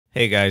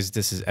Hey guys,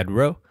 this is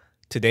EdRoh.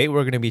 Today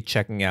we're going to be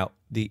checking out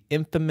the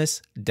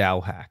infamous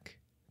DAO hack.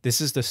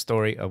 This is the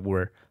story of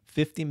where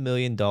 $50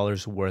 million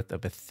worth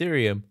of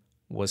Ethereum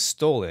was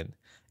stolen,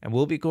 and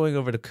we'll be going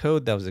over the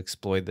code that was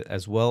exploited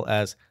as well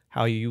as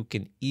how you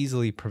can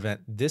easily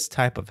prevent this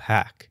type of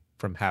hack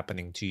from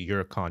happening to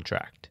your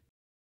contract.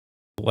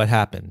 What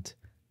happened?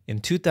 In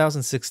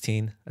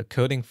 2016, a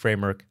coding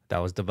framework that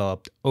was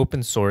developed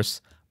open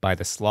source by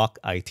the Slock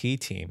IT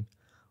team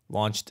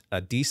launched a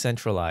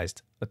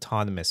decentralized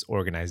autonomous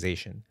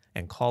organization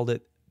and called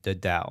it the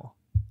DAO.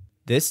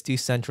 This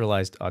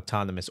decentralized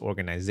autonomous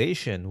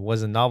organization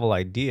was a novel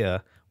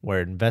idea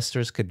where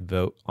investors could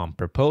vote on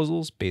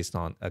proposals based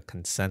on a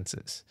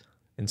consensus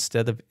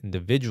instead of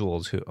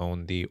individuals who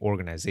owned the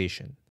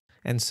organization.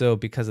 And so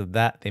because of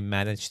that, they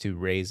managed to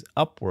raise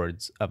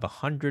upwards of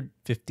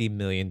 $150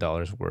 million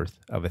worth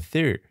of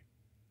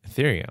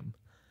Ethereum.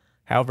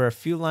 However, a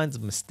few lines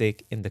of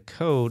mistake in the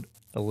code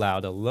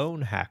allowed a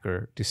lone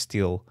hacker to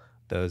steal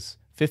those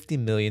 $50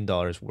 million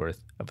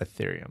worth of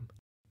Ethereum.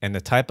 And the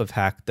type of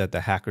hack that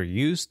the hacker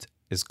used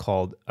is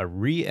called a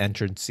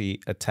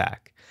re-entrancy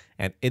attack.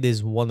 And it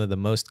is one of the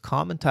most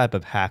common type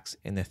of hacks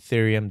in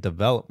Ethereum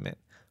development,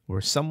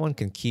 where someone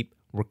can keep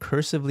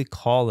recursively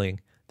calling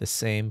the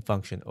same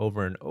function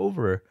over and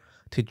over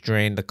to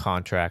drain the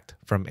contract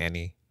from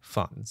any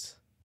funds.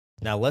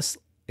 Now let's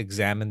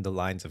examine the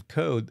lines of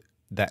code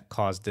that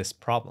caused this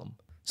problem.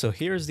 So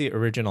here's the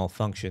original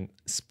function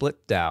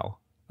split DAO,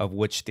 of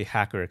which the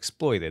hacker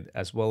exploited,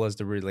 as well as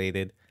the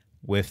related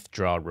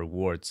withdraw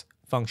rewards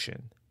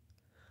function.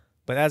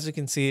 But as you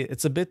can see,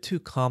 it's a bit too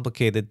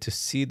complicated to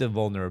see the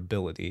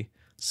vulnerability.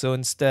 So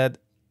instead,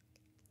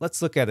 let's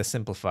look at a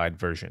simplified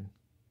version.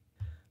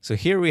 So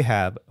here we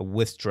have a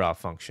withdraw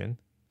function.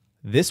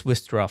 This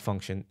withdraw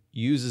function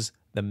uses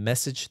the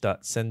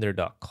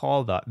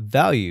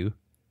message.sender.call.value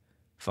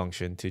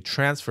function to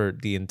transfer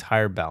the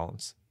entire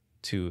balance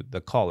to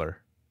the caller.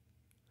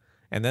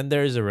 And then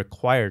there is a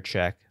required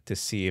check to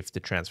see if the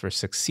transfer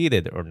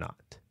succeeded or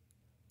not.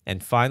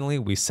 And finally,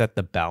 we set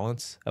the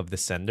balance of the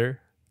sender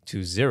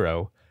to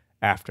 0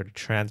 after the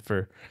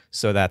transfer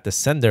so that the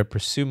sender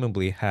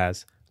presumably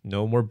has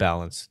no more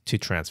balance to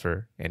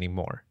transfer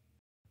anymore.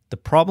 The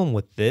problem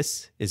with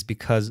this is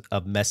because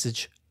of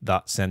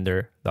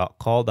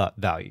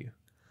message.sender.call.value.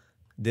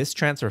 This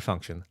transfer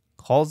function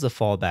calls the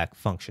fallback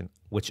function,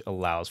 which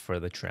allows for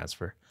the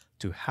transfer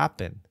to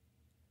happen.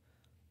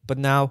 But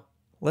now,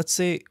 let's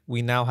say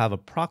we now have a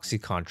proxy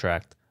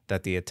contract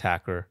that the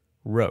attacker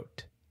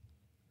wrote.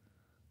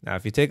 Now,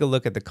 if you take a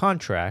look at the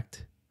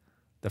contract,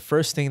 the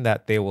first thing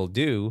that they will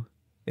do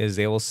is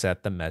they will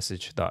set the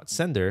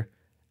message.sender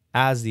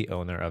as the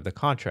owner of the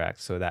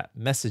contract. So that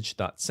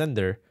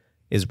message.sender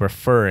is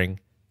referring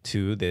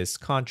to this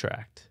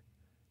contract.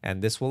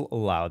 And this will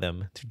allow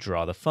them to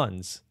draw the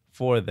funds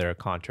for their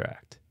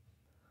contract.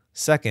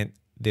 Second,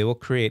 they will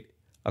create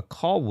a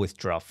call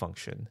withdraw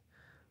function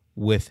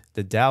with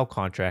the DAO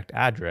contract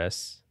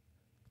address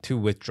to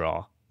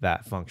withdraw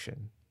that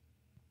function.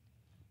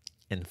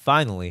 And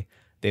finally,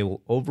 they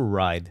will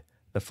override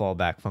the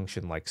fallback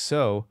function like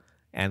so,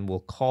 and will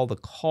call the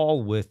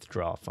call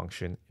withdraw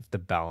function if the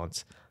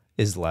balance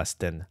is less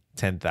than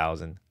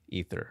 10,000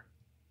 Ether.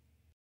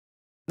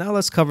 Now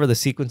let's cover the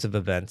sequence of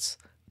events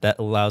that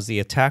allows the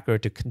attacker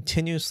to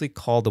continuously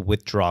call the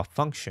withdraw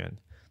function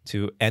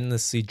to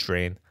endlessly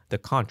drain the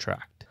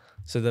contract.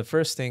 So the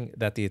first thing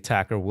that the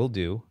attacker will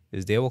do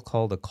is they will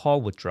call the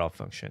call withdraw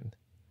function.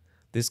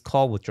 This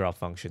call withdraw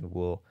function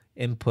will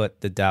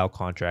input the DAO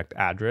contract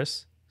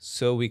address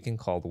so we can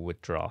call the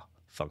withdraw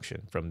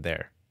function from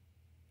there.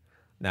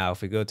 Now,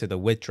 if we go to the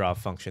withdraw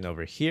function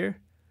over here,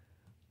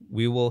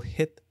 we will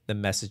hit the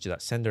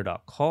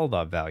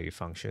message.sender.call.value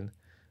function,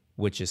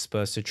 which is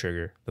supposed to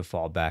trigger the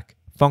fallback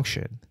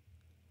function.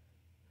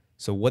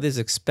 So what is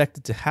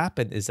expected to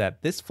happen is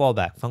that this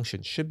fallback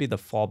function should be the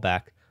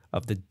fallback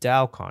of the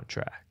DAO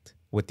contract,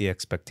 with the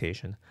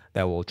expectation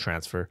that will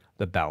transfer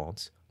the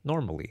balance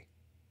normally.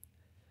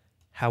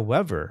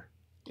 However,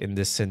 in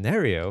this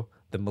scenario,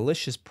 the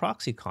malicious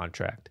proxy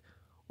contract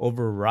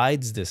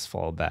overrides this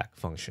fallback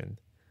function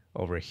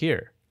over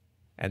here.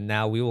 And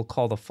now we will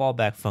call the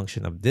fallback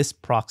function of this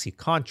proxy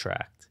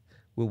contract,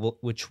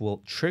 which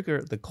will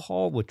trigger the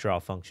call withdraw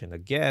function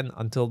again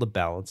until the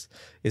balance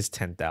is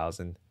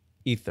 10,000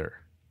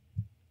 Ether.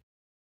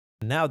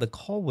 Now the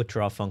call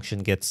withdraw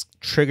function gets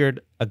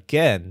triggered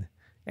again,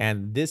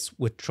 and this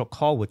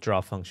call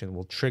withdraw function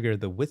will trigger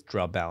the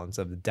withdraw balance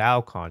of the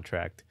DAO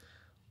contract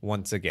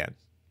once again.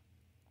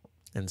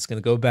 And it's going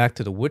to go back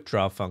to the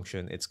withdraw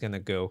function. It's going to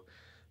go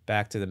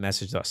back to the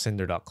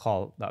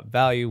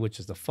message.sender.call.value, which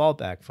is the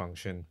fallback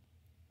function.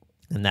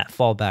 And that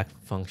fallback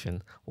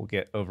function will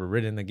get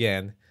overridden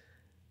again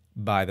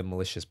by the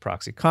malicious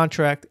proxy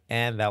contract,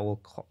 and that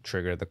will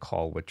trigger the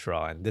call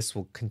withdraw. And this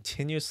will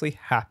continuously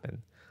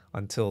happen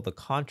until the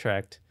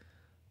contract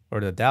or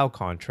the DAO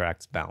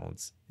contract's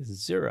balance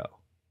is 0.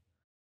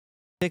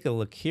 Take a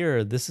look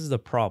here. This is the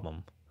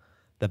problem.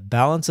 The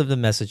balance of the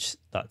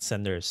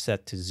message.sender is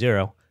set to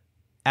 0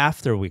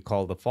 after we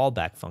call the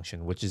fallback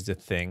function, which is the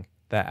thing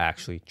that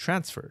actually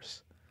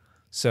transfers.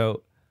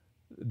 So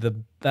the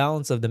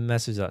balance of the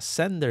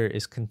message.sender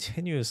is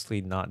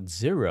continuously not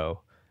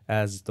zero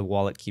as the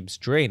wallet keeps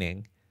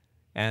draining,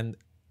 and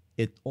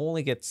it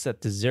only gets set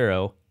to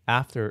zero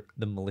after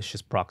the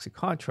malicious proxy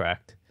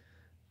contract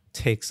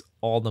takes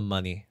all the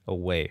money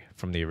away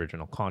from the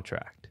original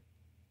contract.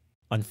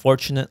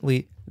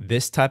 Unfortunately,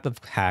 this type of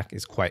hack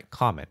is quite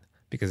common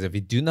because if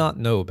you do not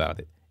know about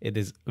it, it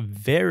is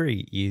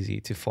very easy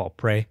to fall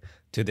prey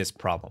to this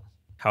problem.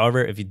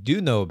 However, if you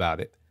do know about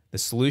it, the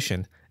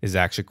solution is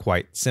actually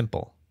quite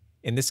simple.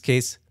 In this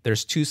case,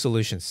 there's two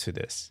solutions to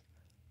this.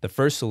 The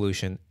first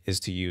solution is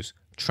to use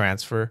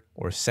transfer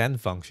or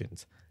send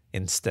functions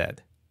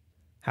instead.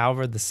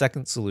 However, the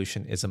second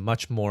solution is a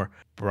much more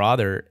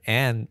broader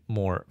and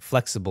more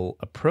flexible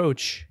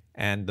approach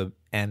and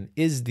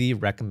is the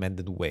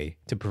recommended way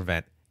to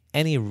prevent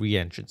any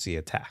reentrancy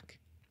attack.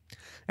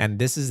 And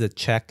this is the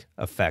check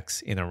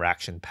effects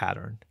interaction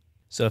pattern.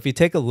 So if you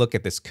take a look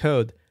at this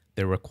code,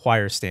 the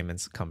require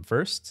statements come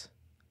first,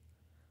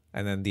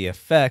 and then the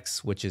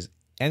effects, which is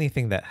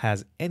anything that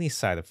has any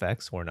side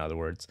effects, or in other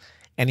words,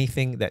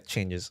 anything that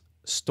changes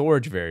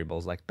storage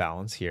variables like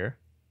balance here,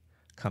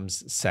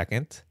 comes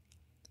second.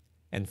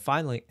 And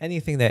finally,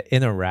 anything that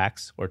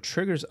interacts or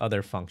triggers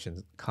other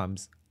functions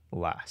comes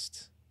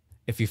last.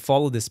 If you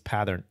follow this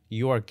pattern,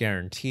 you are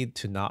guaranteed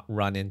to not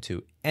run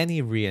into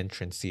any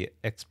reentrancy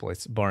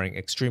exploits, barring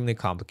extremely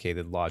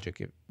complicated logic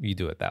if you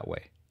do it that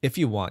way. If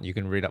you want, you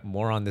can read up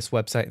more on this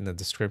website in the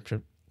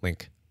description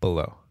link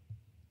below.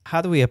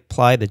 How do we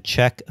apply the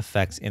check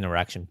effects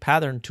interaction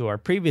pattern to our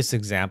previous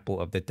example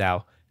of the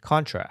DAO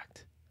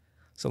contract?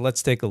 So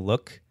let's take a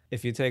look.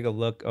 If you take a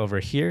look over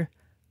here,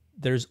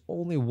 there's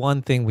only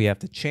one thing we have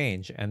to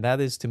change, and that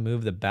is to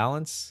move the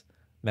balance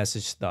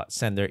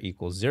message.sender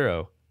equals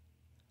 0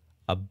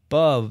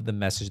 above the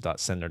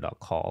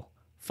message.sender.call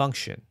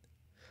function.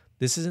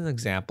 This is an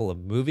example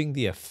of moving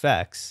the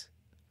effects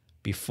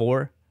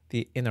before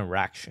the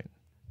interaction.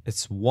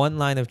 It's one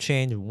line of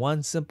change,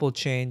 one simple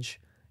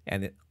change,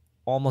 and it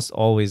almost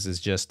always is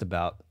just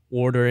about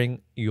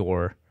ordering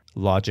your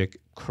logic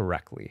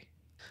correctly.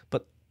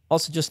 But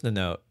also just a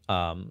note,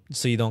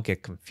 so you don't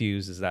get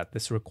confused, is that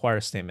this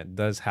require statement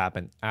does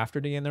happen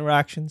after the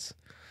interactions,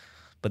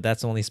 but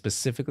that's only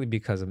specifically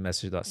because of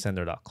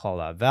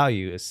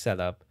message.sender.call.value is set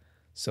up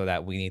so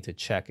that we need to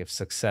check if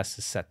success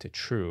is set to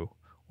true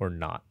or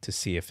not to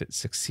see if it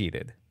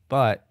succeeded.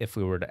 But if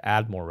we were to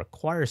add more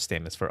require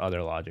statements for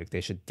other logic,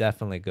 they should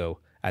definitely go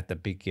at the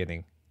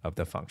beginning of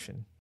the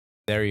function.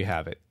 There you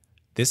have it.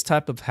 This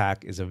type of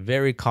hack is a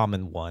very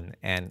common one,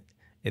 and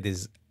it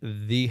is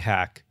the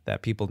hack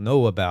that people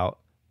know about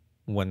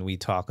when we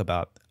talk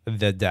about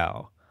the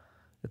DAO.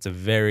 It's a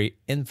very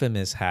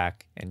infamous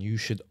hack, and you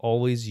should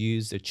always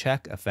use the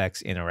check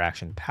effects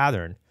interaction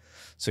pattern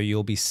so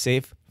you'll be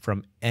safe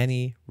from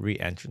any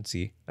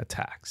reentrancy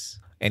attacks.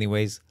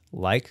 Anyways,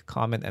 like,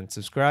 comment, and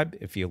subscribe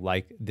if you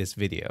like this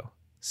video.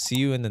 See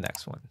you in the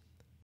next one.